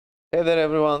Hey there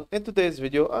everyone, in today's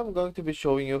video I'm going to be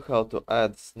showing you how to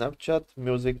add Snapchat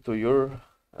music to your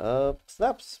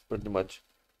snaps pretty much.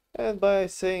 And by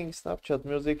saying Snapchat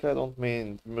music I don't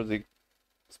mean music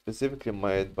specifically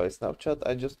made by Snapchat,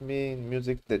 I just mean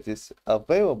music that is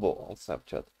available on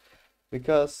Snapchat.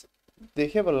 Because they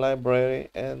have a library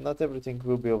and not everything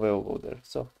will be available there.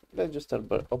 So let's just start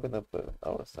by open up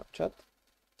our Snapchat.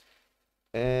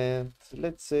 And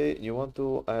let's say you want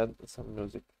to add some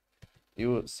music.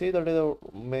 You see the little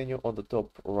menu on the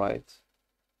top right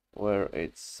where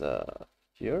it's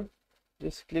here.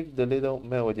 Just click the little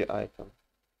melody icon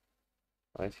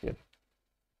right here.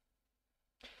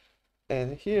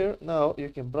 And here now you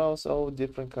can browse all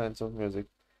different kinds of music.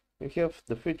 You have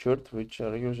the featured, which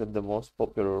are usually the most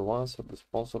popular ones or the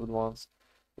sponsored ones.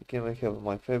 You can have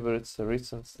my favorites, the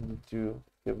recents that you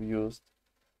have used.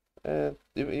 And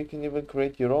you can even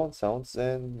create your own sounds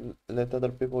and let other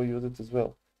people use it as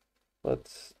well.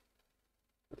 But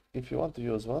if you want to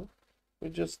use one, you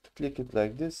just click it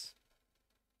like this,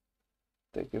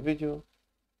 take a video,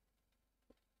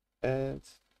 and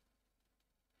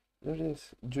there it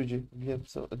is, Georgie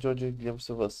glimpse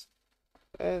of us.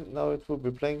 And now it will be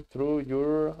playing through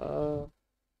your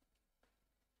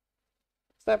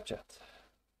Snapchat.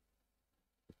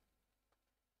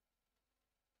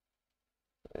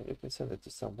 And you can send it to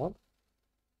someone.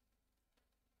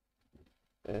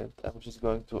 And I'm just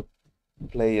going to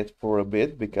play it for a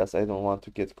bit because I don't want to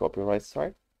get copyright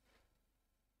strike.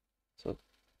 So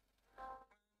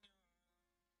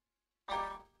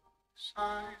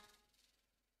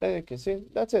and you can see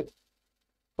that's it.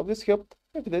 Hope this helped.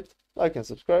 If it did, like and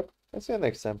subscribe, and see you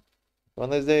next time. Have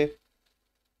a nice day.